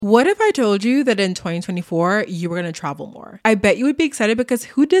What if I told you that in 2024, you were going to travel more? I bet you would be excited because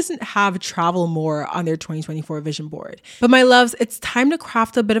who doesn't have travel more on their 2024 vision board? But my loves, it's time to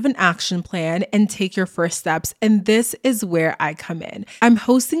craft a bit of an action plan and take your first steps. And this is where I come in. I'm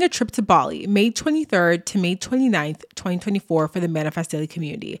hosting a trip to Bali, May 23rd to May 29th, 2024 for the Manifest Daily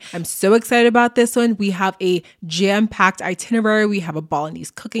community. I'm so excited about this one. We have a jam-packed itinerary. We have a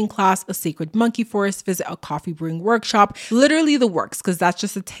Balinese cooking class, a sacred monkey forest visit, a coffee brewing workshop, literally the works, because that's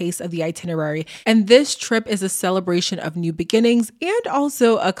just a taste of the itinerary. And this trip is a celebration of new beginnings and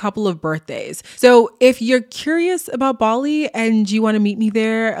also a couple of birthdays. So if you're curious about Bali and you want to meet me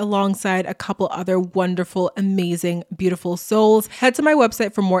there alongside a couple other wonderful, amazing, beautiful souls, head to my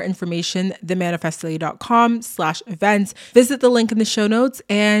website for more information, themanifestdaily.com/events. Visit the link in the show notes.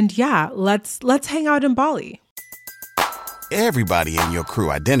 And yeah, let's hang out in Bali. Everybody in your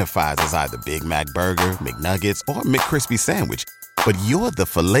crew identifies as either Big Mac Burger, McNuggets, or McCrispy Sandwich. But you're the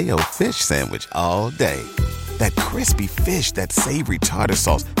Filet-O-Fish Sandwich all day. That crispy fish, that savory tartar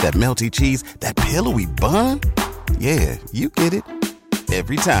sauce, that melty cheese, that pillowy bun. Yeah, you get it.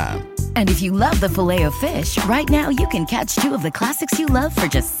 Every time. And if you love the Filet-O-Fish, right now you can catch two of the classics you love for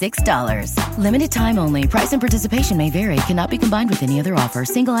just $6. Limited time only. Price and participation may vary. Cannot be combined with any other offer.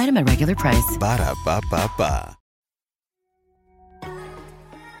 Single item at regular price. Ba-da-ba-ba-ba.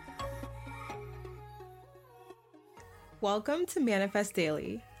 Welcome to Manifest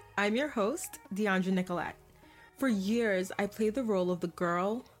Daily. I'm your host, Deandra Nicolette. For years, I played the role of the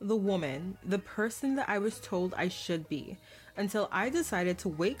girl, the woman, the person that I was told I should be, until I decided to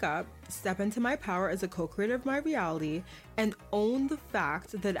wake up, step into my power as a co-creator of my reality, and own the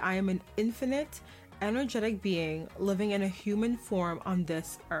fact that I am an infinite, energetic being living in a human form on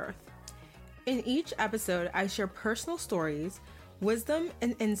this earth. In each episode, I share personal stories, wisdom,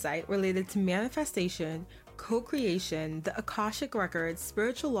 and insight related to manifestation, co-creation, the Akashic records,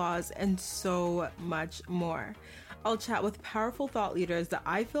 spiritual laws, and so much more. I'll chat with powerful thought leaders that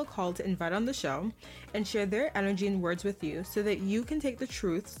I feel called to invite on the show and share their energy and words with you so that you can take the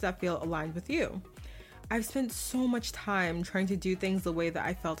truths that feel aligned with you. I've spent so much time trying to do things the way that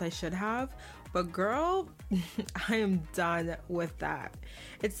I felt I should have, but girl, I am done with that.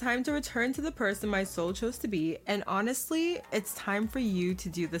 It's time to return to the person my soul chose to be, and honestly, it's time for you to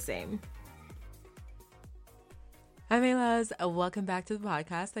do the same. Hi, my loves. Welcome back to the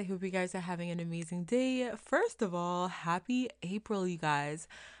podcast. I hope you guys are having an amazing day. First of all, happy April, you guys.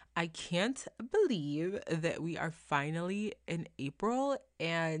 I can't believe that we are finally in April,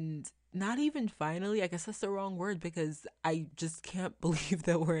 and not even finally, I guess that's the wrong word because I just can't believe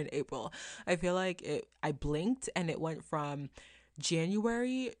that we're in April. I feel like I blinked and it went from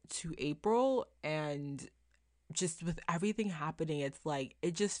January to April, and just with everything happening, it's like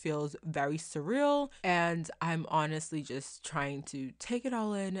it just feels very surreal, and I'm honestly just trying to take it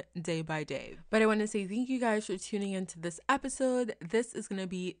all in day by day. But I want to say thank you guys for tuning into this episode. This is going to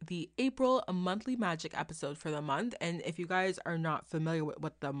be the April monthly magic episode for the month, and if you guys are not familiar with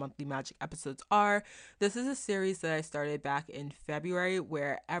what the monthly magic episodes are, this is a series that I started back in February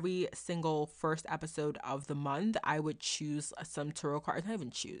where every single first episode of the month I would choose some tarot cards. Not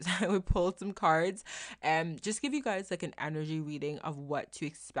even choose. I would pull some cards and just give you guys like an energy reading of what to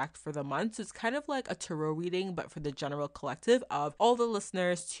expect for the month. So it's kind of like a tarot reading, but for the general collective of all the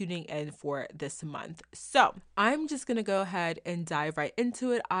listeners tuning in for this month. So I'm just gonna go ahead and dive right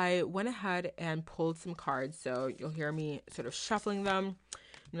into it. I went ahead and pulled some cards, so you'll hear me sort of shuffling them.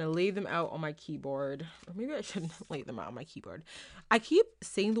 I'm going to lay them out on my keyboard, or maybe I shouldn't lay them out on my keyboard. I keep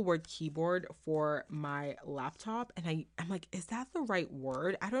saying the word keyboard for my laptop, and I'm like, is that the right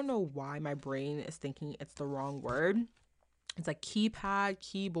word? I don't know why my brain is thinking it's the wrong word. It's like keypad,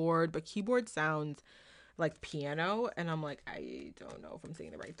 keyboard, but keyboard sounds like piano, and I'm like, I don't know if I'm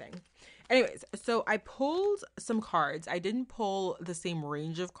saying the right thing. Anyways, so I pulled some cards. I didn't pull the same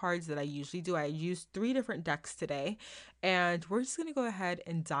range of cards that I usually do. I used 3 different decks today, and we're just going to go ahead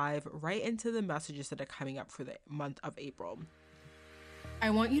and dive right into the messages that are coming up for the month of April. I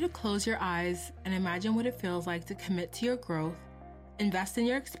want you to close your eyes and imagine what it feels like to commit to your growth, invest in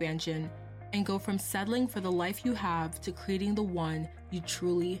your expansion, and go from settling for the life you have to creating the one you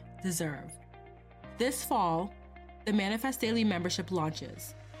truly deserve. This fall, the Manifest Daily membership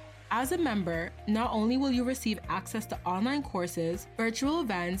launches. As a member, not only will you receive access to online courses, virtual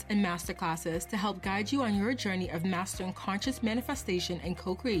events, and masterclasses to help guide you on your journey of mastering conscious manifestation and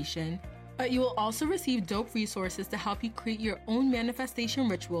co-creation, but you will also receive dope resources to help you create your own manifestation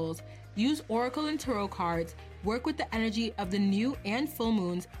rituals, use oracle and tarot cards, work with the energy of the new and full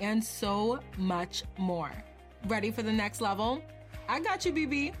moons, and so much more. Ready for the next level? I got you,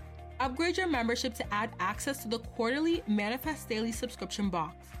 BB. Upgrade your membership to add access to the quarterly Manifest Daily subscription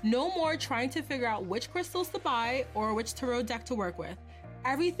box. No more trying to figure out which crystals to buy or which tarot deck to work with.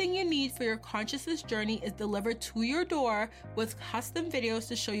 Everything you need for your consciousness journey is delivered to your door with custom videos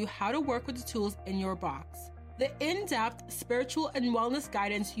to show you how to work with the tools in your box. The in-depth spiritual and wellness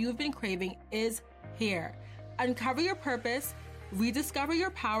guidance you've been craving is here. Uncover your purpose, rediscover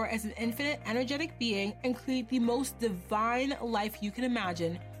your power as an infinite energetic being, and create the most divine life you can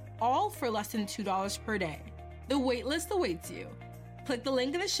imagine, all for less than $2 per day. The waitlist awaits you. Click the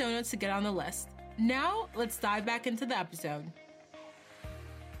link in the show notes to get on the list. Now, let's dive back into the episode.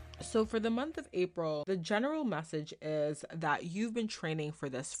 So for the month of April, the general message is that you've been training for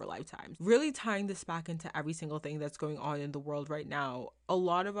this for lifetimes. Really tying this back into every single thing that's going on in the world right now. A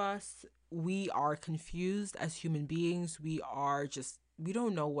lot of us, we are confused as human beings. We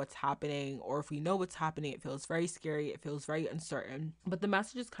don't know what's happening, or if we know what's happening, it feels very scary. It feels very uncertain. But the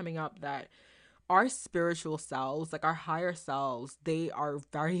message is coming up that our spiritual selves, like our higher selves, they are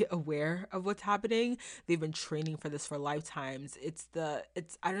very aware of what's happening. They've been training for this for lifetimes.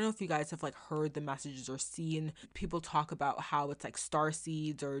 I don't know if you guys have like heard the messages or seen people talk about how it's like star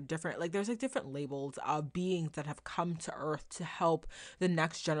seeds or different, like there's like different labels of beings that have come to Earth to help the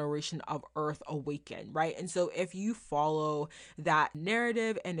next generation of Earth awaken, right? And so if you follow that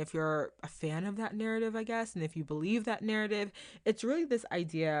narrative, and if you're a fan of that narrative, I guess, and if you believe that narrative, it's really this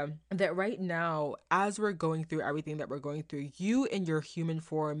idea that right now, as we're going through everything that we're going through, you in your human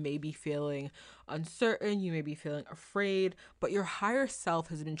form may be feeling uncertain, you may be feeling afraid, but your higher self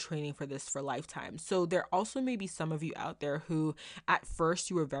has been training for this for lifetimes. So there also may be some of you out there who at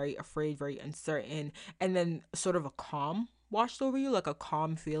first you were very afraid, very uncertain, and then sort of a calm washed over you, like a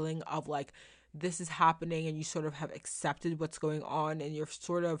calm feeling of like, this is happening, and you sort of have accepted what's going on, and you're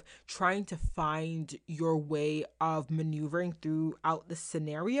sort of trying to find your way of maneuvering throughout the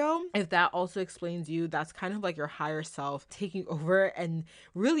scenario. If that also explains you, that's kind of like your higher self taking over and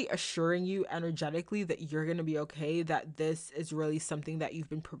really assuring you energetically that you're going to be okay, that this is really something that you've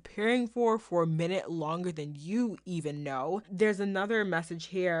been preparing for a minute longer than you even know. There's another message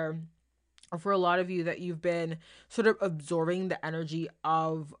here for a lot of you that you've been sort of absorbing the energy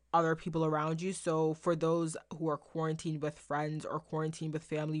of other people around you. So for those who are quarantined with friends or quarantined with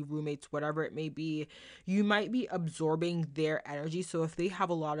family, roommates, whatever it may be, you might be absorbing their energy. So if they have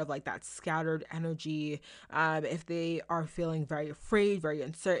a lot of like that scattered energy, if they are feeling very afraid, very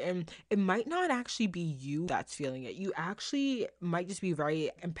uncertain, it might not actually be you that's feeling it. You actually might just be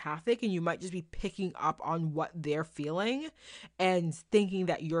very empathic, and you might just be picking up on what they're feeling and thinking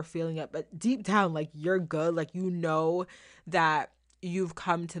that you're feeling it. But deep down, like, you're good. Like, you know that you've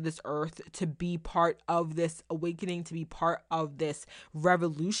come to this earth to be part of this awakening, to be part of this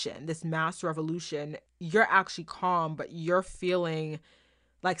revolution, this mass revolution. You're actually calm, but you're feeling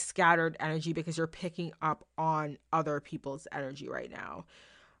like scattered energy because you're picking up on other people's energy right now.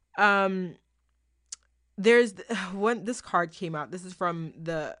 There's when this card came out, this is from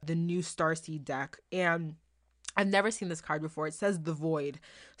the new Starseed deck, and I've never seen this card before. It says The Void.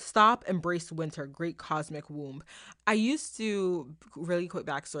 Stop, embrace winter, great cosmic womb. I used to, really quick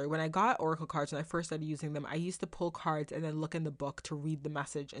backstory, when I got Oracle cards, when I first started using them, I used to pull cards and then look in the book to read the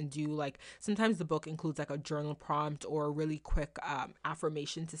message and do like, sometimes the book includes like a journal prompt or a really quick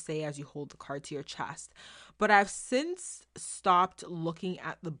affirmation to say as you hold the card to your chest. But I've since stopped looking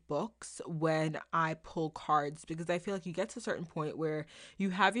at the books when I pull cards, because I feel like you get to a certain point where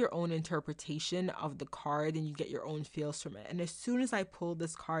you have your own interpretation of the card and you get your own feels from it. And as soon as I pulled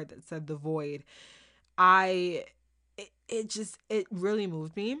this card that said The Void, it really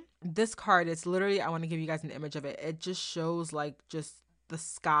moved me. This card, it's literally, I want to give you guys an image of it. It just shows like just the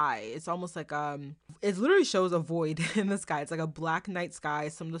sky. It's almost like it literally shows a void in the sky. It's like a black night sky.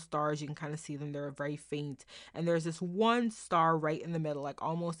 Some of the stars, you can kind of see them, they're very faint, and there's this one star right in the middle, like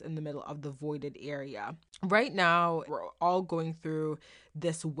almost in the middle of the voided area. Right now we're all going through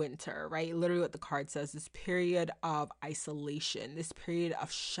this winter, right? Literally what the card says, this period of isolation, this period of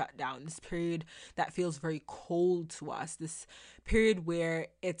shutdown, this period that feels very cold to us, this period where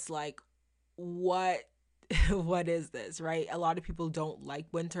it's like, what is this, right? A lot of people don't like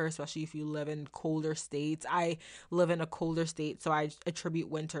winter, especially if you live in colder states. I live in a colder state, so I attribute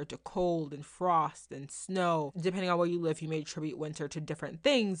winter to cold and frost and snow. Depending on where you live, you may attribute winter to different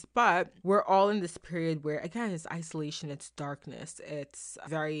things, but we're all in this period where, again, it's isolation, it's darkness, it's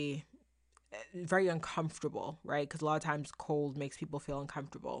very, very uncomfortable, right? Because a lot of times cold makes people feel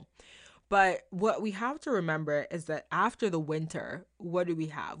uncomfortable. But what we have to remember is that after the winter, what do we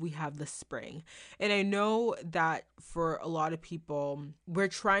have? We have the spring. And I know that for a lot of people, we're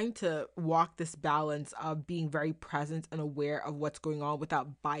trying to walk this balance of being very present and aware of what's going on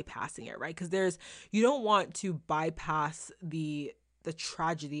without bypassing it, right? Because you don't want to bypass the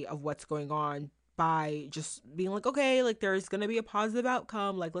tragedy of what's going on by just being like, okay, like there's going to be a positive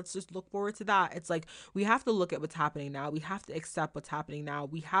outcome. Like, let's just look forward to that. It's like, we have to look at what's happening now. We have to accept what's happening now.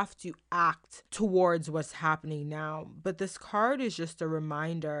 We have to act towards what's happening now. But this card is just a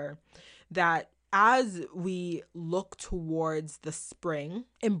reminder that as we look towards the spring,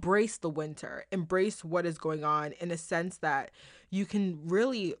 embrace the winter, embrace what is going on, in a sense that you can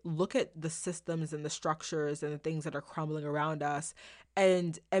really look at the systems and the structures and the things that are crumbling around us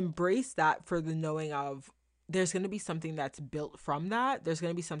and embrace that for the knowing of there's going to be something that's built from that. There's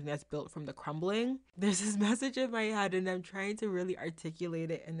going to be something that's built from the crumbling. There's this message in my head and I'm trying to really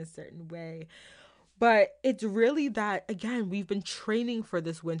articulate it in a certain way. But it's really that, again, we've been training for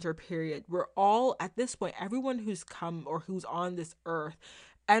this winter period. We're all, at this point, everyone who's come or who's on this earth,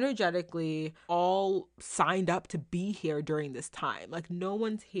 energetically all signed up to be here during this time. Like, no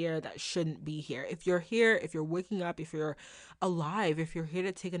one's here that shouldn't be here. If you're here, if you're waking up, if you're alive, if you're here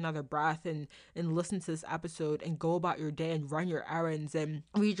to take another breath and listen to this episode and go about your day and run your errands and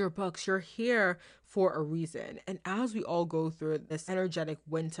read your books, you're here for a reason. And as we all go through this energetic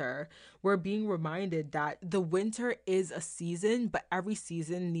winter, we're being reminded that the winter is a season, but every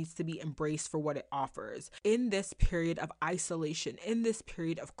season needs to be embraced for what it offers. In this period of isolation, in this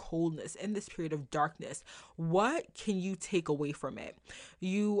period of coldness, in this period of darkness, what can you take away from it?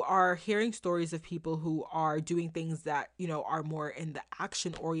 You are hearing stories of people who are doing things that, you know, are more in the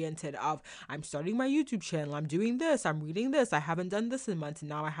action oriented of, I'm starting my YouTube channel, I'm doing this, I'm reading this, I haven't done this in months and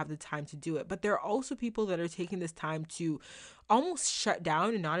now I have the time to do it. But there are also people that are taking this time to almost shut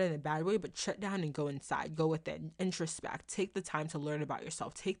down, and not in a bad way, but shut down and go inside, go within, introspect, take the time to learn about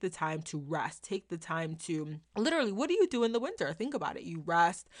yourself, take the time to rest, take the time to literally, what do you do in the winter? Think about it. You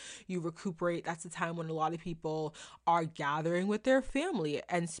rest, you recuperate. That's the time when a lot of people are gathering with their family.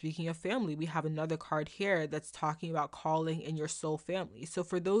 And speaking of family, we have another card here that's talking about calling in your soul family. So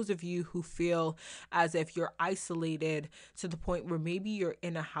for those of you who feel as if you're isolated to the point where maybe you're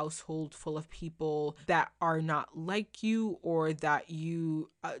in a household full of people that are not like you, or that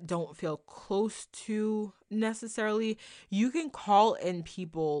you don't feel close to necessarily, you can call in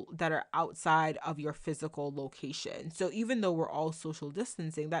people that are outside of your physical location. So even though we're all social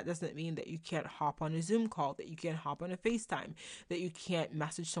distancing, that doesn't mean that you can't hop on a Zoom call, that you can't hop on a FaceTime, that you can't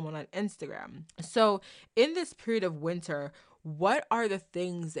message someone on Instagram. So in this period of winter, what are the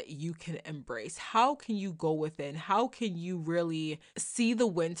things that you can embrace? How can you go within? How can you really see the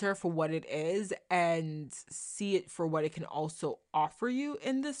winter for what it is and see it for what it can also offer you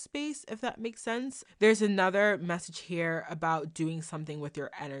in this space, if that makes sense? There's another message here about doing something with your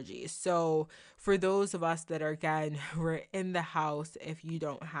energy. So for those of us that are, again, we're in the house, if you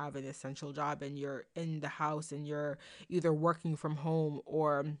don't have an essential job and you're in the house and you're either working from home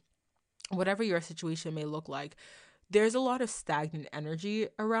or whatever your situation may look like, there's a lot of stagnant energy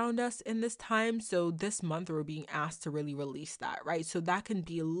around us in this time. So this month we're being asked to really release that, right? So that can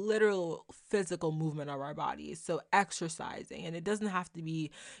be literal physical movement of our bodies. So exercising, and it doesn't have to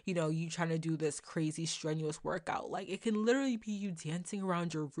be, you know, you trying to do this crazy strenuous workout. Like, it can literally be you dancing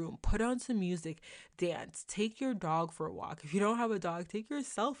around your room, put on some music, dance, take your dog for a walk. If you don't have a dog, take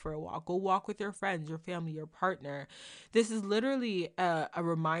yourself for a walk. Go walk with your friends, your family, your partner. This is literally a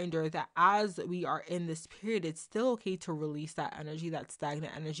reminder that as we are in this period, it's still okay to release that energy, that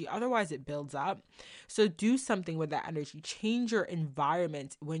stagnant energy. Otherwise, it builds up. So do something with that energy. Change your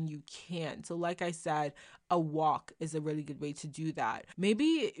environment when you can. So like I said, a walk is a really good way to do that.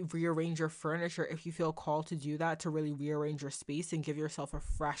 Maybe rearrange your furniture if you feel called to do that, to really rearrange your space and give yourself a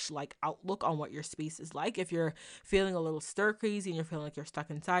fresh outlook on what your space is like. If you're feeling a little stir crazy and you're feeling like you're stuck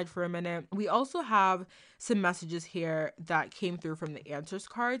inside for a minute. We also have some messages here that came through from the answers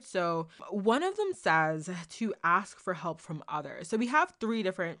card. So one of them says to ask for help from others. So we have three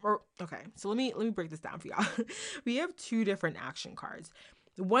different, so let me break this down for y'all. We have two different action cards.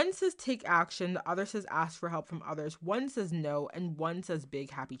 One says take action, the other says ask for help from others. One says no, and one says big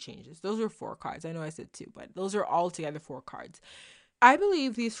happy changes. Those are 4 cards. I know I said 2, but those are all together 4 cards. I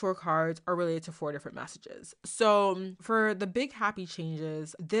believe these 4 cards are related to 4 different messages. So for the big happy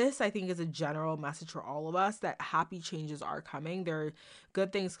changes, this I think is a general message for all of us that happy changes are coming. There are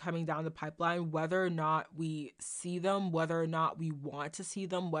good things coming down the pipeline, whether or not we see them, whether or not we want to see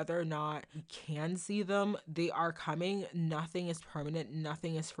them, whether or not we can see them, they are coming. Nothing is permanent.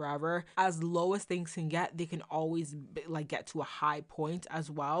 Nothing is forever. As low as things can get, they can always get to a high point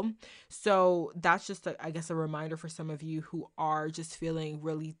as well. So that's just, I guess, a reminder for some of you who are just feeling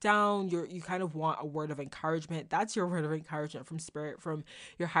really down. You kind of want a word of encouragement. That's your word of encouragement from spirit, from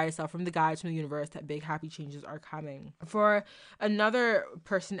your higher self, from the guides, from the universe, that big happy changes are coming. For another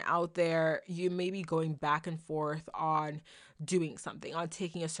person out there, you may be going back and forth on doing something, on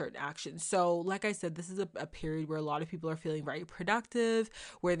taking a certain action. So like I said, this is a period where a lot of people are feeling very productive,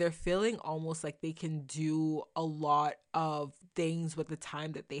 where they're feeling almost like they can do a lot of things with the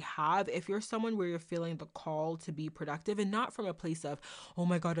time that they have. If you're someone where you're feeling the call to be productive, and not from a place of, oh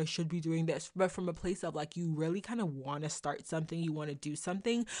my God, I should be doing this, but from a place of like, you really kind of want to start something, you want to do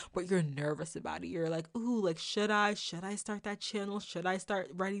something, but you're nervous about it. You're like, ooh, like, should I start that channel? Should I start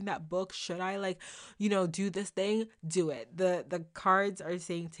writing that book? Should I do this thing? Do it. The cards are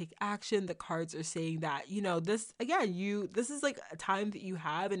saying take action. The cards are saying that, this is like a time that you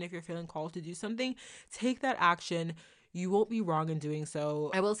have. And if you're feeling called to do something, take that action. You won't be wrong in doing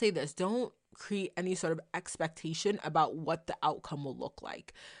so. I will say this, don't create any sort of expectation about what the outcome will look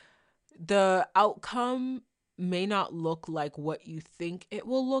like. The outcome may not look like what you think it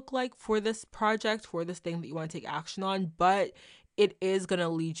will look like for this project, for this thing that you want to take action on, but it is going to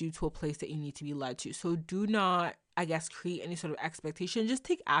lead you to a place that you need to be led to. So do not, I guess, create any sort of expectation. Just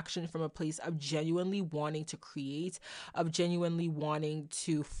take action from a place of genuinely wanting to create, of genuinely wanting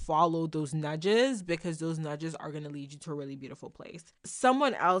to follow those nudges, because those nudges are going to lead you to a really beautiful place.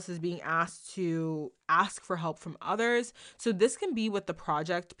 Someone else is being asked to ask for help from others. So this can be with the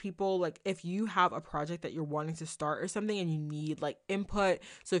project people. Like if you have a project that you're wanting to start or something and you need like input.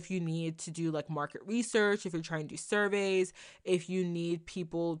 So if you need to do like market research, if you're trying to do surveys, if you need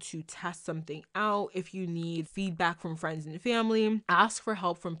people to test something out, if you need feedback from friends and family, ask for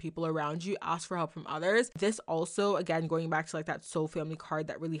help from people around you, ask for help from others. This also, again, going back to like that soul family card,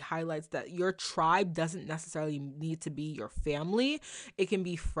 that really highlights that your tribe doesn't necessarily need to be your family. It can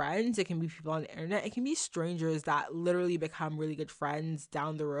be friends, it can be people on the internet, it can be strangers that literally become really good friends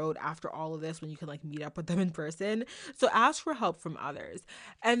down the road after all of this, when you can like meet up with them in person. So ask for help from others.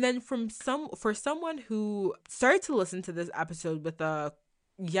 And then for someone who started to listen to this episode with a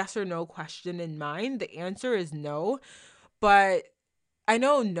yes or no question in mind, the answer is no. But I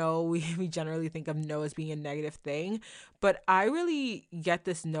know no, we generally think of no as being a negative thing, but I really get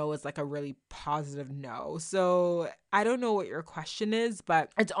this no as like a really positive no. So I don't know what your question is,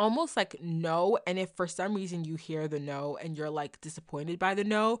 but it's almost like no. And if for some reason you hear the no and you're like disappointed by the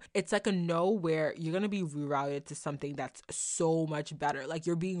no, it's like a no where you're going to be rerouted to something that's so much better. Like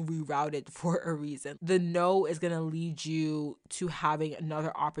you're being rerouted for a reason. The no is going to lead you to having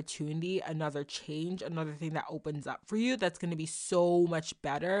another opportunity, another change, another thing that opens up for you that's going to be so much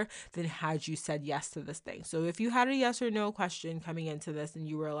better than had you said yes to this thing. So if you had a yes or no question coming into this and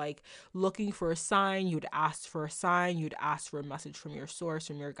you were like looking for a sign, you'd ask for a sign, you'd ask for a message from your source,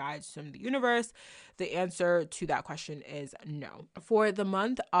 from your guides, from the universe, the answer to that question is no. For the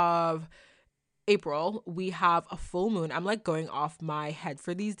month of April, we have a full moon. I'm like going off my head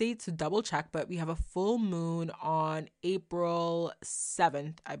for these dates, so double check, but we have a full moon on April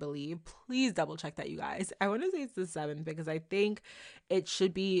 7th, I believe. Please double check that, you guys. I want to say it's the 7th because I think it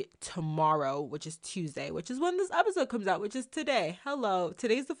should be tomorrow, which is Tuesday, which is when this episode comes out, which is today. Hello,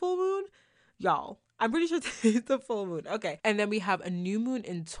 today's the full moon? Y'all, I'm pretty sure today's the full moon. Okay. And then we have a new moon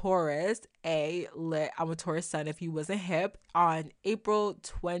in Taurus, I'm a Taurus sun if you wasn't hip, on April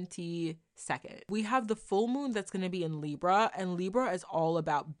 22nd. We have the full moon that's going to be in Libra, and Libra is all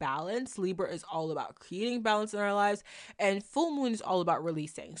about balance. Libra is all about creating balance in our lives, and full moon is all about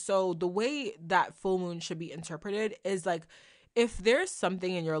releasing. So the way that full moon should be interpreted is like, if there's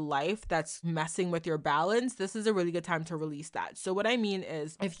something in your life that's messing with your balance, this is a really good time to release that. So what I mean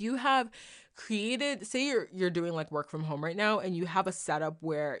is, if you have created, say you're doing like work from home right now, and you have a setup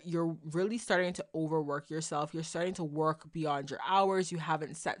where you're really starting to overwork yourself, you're starting to work beyond your hours, you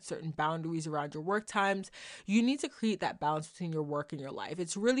haven't set certain boundaries around your work times, you need to create that balance between your work and your life.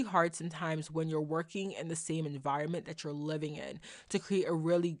 It's really hard sometimes when you're working in the same environment that you're living in to create a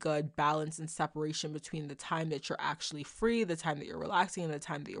really good balance and separation between the time that you're actually free, the time that you're relaxing, and the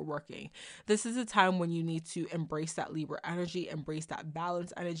time that you're working. This is a time when you need to embrace that Libra energy, embrace that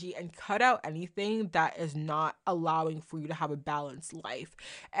balance energy, and cut out anything that is not allowing for you to have a balanced life.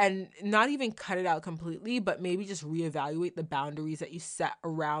 And not even cut it out completely, but maybe just reevaluate the boundaries that you set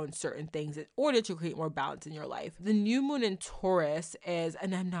around certain things in order to create more balance in your life. The new moon in Taurus is,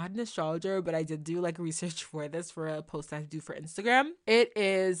 and I'm not an astrologer, but I did do like research for this for a post I do for Instagram. It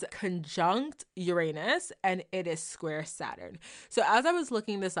is conjunct Uranus and it is square Saturn. So as I was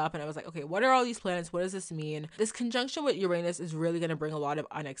looking this up and I was like, okay, what are all these planets? What does this mean? This conjunction with Uranus is really going to bring a lot of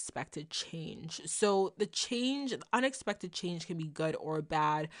unexpected change. So the unexpected change can be good or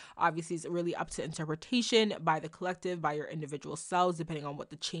bad. Obviously, it's really up to interpretation by the collective, by your individual selves, depending on what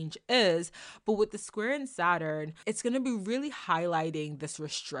the change is. But with the square in Saturn, it's going to be really highlighting this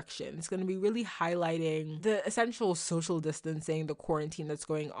restriction. It's going to be really highlighting the essential social distancing, the quarantine that's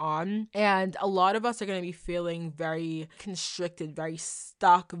going on. And a lot of us are going to be feeling very constricted, very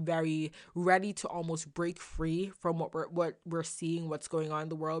stuck, very ready to almost break free from what we're seeing, what's going on in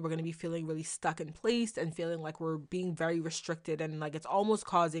the world. We're going to be feeling really stuck in place and feeling like we're being very restricted, and like it's almost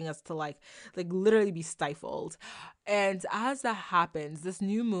causing us to like literally be stifled. And as that happens, the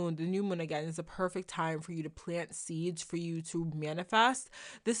new moon again is a perfect time for you to plant seeds, for you to manifest.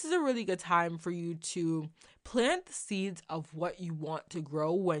 This is a really good time for you to plant the seeds of what you want to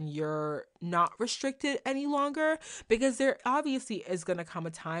grow when you're not restricted any longer, because there obviously is going to come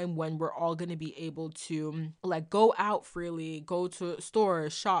a time when we're all going to be able to like go out freely, go to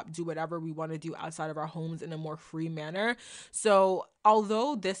stores, shop, do whatever we want to do outside of our homes in a more free manner. So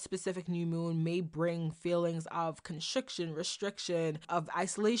although this specific new moon may bring feelings of constriction, restriction, of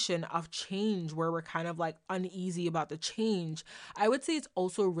isolation, of change, where we're kind of like uneasy about the change, I would say it's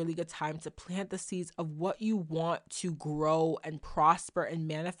also a really good time to plant the seeds of what you want to grow and prosper and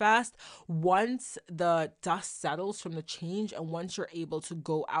manifest once the dust settles from the change and once you're able to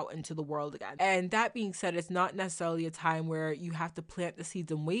go out into the world again. And that being said, it's not necessarily a time where you have to plant the seeds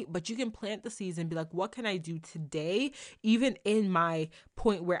and wait, but you can plant the seeds and be like, what can I do today, even in my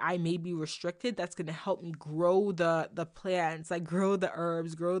point where I may be restricted, that's going to help me grow the plants, like grow the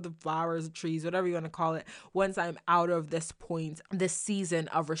herbs, grow the flowers, trees, whatever you want to call it, once I'm out of this point, this season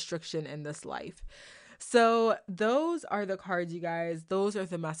of restriction in this life. So those are the cards, you guys. Those are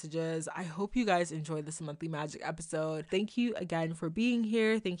the messages. I hope you guys enjoyed this monthly magic episode. Thank you again for being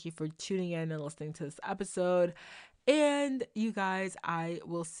here. Thank you for tuning in and listening to this episode. And you guys, I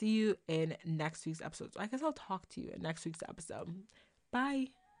will see you in next week's episode. So I guess I'll talk to you in next week's episode. Bye.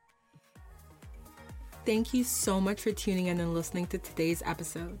 Thank you so much for tuning in and listening to today's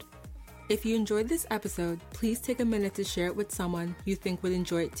episode. If you enjoyed this episode, please take a minute to share it with someone you think would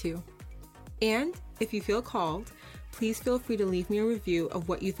enjoy it too. And if you feel called, please feel free to leave me a review of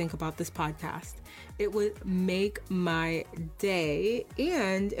what you think about this podcast. It would make my day,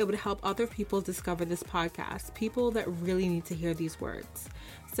 and it would help other people discover this podcast, people that really need to hear these words.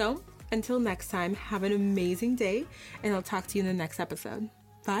 So until next time, have an amazing day, and I'll talk to you in the next episode.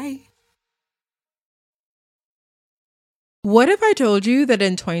 Bye. What if I told you that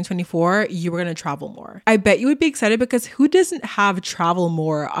in 2024, you were going to travel more? I bet you would be excited, because who doesn't have travel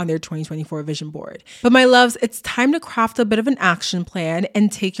more on their 2024 vision board? But my loves, it's time to craft a bit of an action plan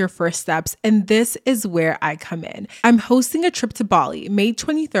and take your first steps. And this is where I come in. I'm hosting a trip to Bali, May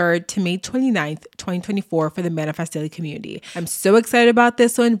 23rd to May 29th, 2024 for the Manifest Daily community. I'm so excited about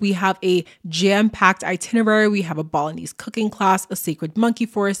this one. We have a jam-packed itinerary. We have a Balinese cooking class, a sacred monkey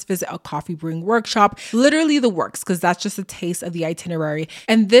forest visit, a coffee brewing workshop, literally the works, because that's just a taste of the itinerary.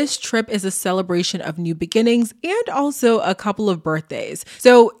 And this trip is a celebration of new beginnings and also a couple of birthdays.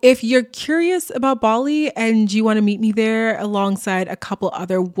 So if you're curious about Bali and you want to meet me there alongside a couple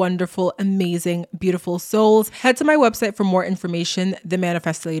other wonderful, amazing, beautiful souls, head to my website for more information,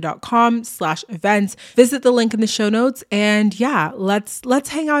 themanifestdaily.com/events. Visit the link in the show notes, and yeah, let's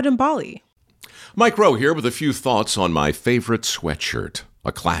hang out in Bali. Mike Rowe here with a few thoughts on my favorite sweatshirt.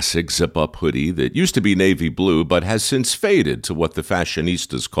 A classic zip-up hoodie that used to be navy blue but has since faded to what the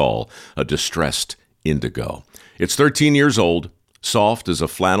fashionistas call a distressed indigo. It's 13 years old, soft as a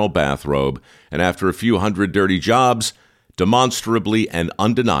flannel bathrobe, and after a few hundred dirty jobs, demonstrably and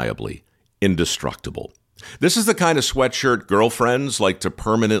undeniably indestructible. This is the kind of sweatshirt girlfriends like to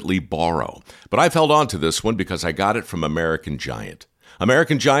permanently borrow. But I've held on to this one because I got it from American Giant.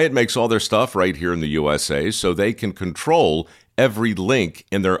 American Giant makes all their stuff right here in the USA so they can control every link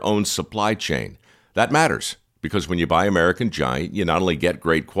in their own supply chain. That matters, because when you buy American Giant, you not only get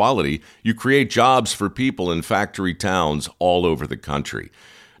great quality, you create jobs for people in factory towns all over the country.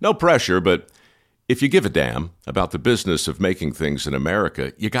 No pressure, but if you give a damn about the business of making things in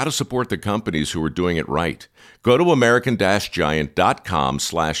America, you got to support the companies who are doing it right. Go to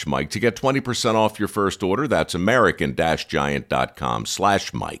american-giant.com/Mike to get 20% off your first order. That's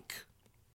american-giant.com/Mike.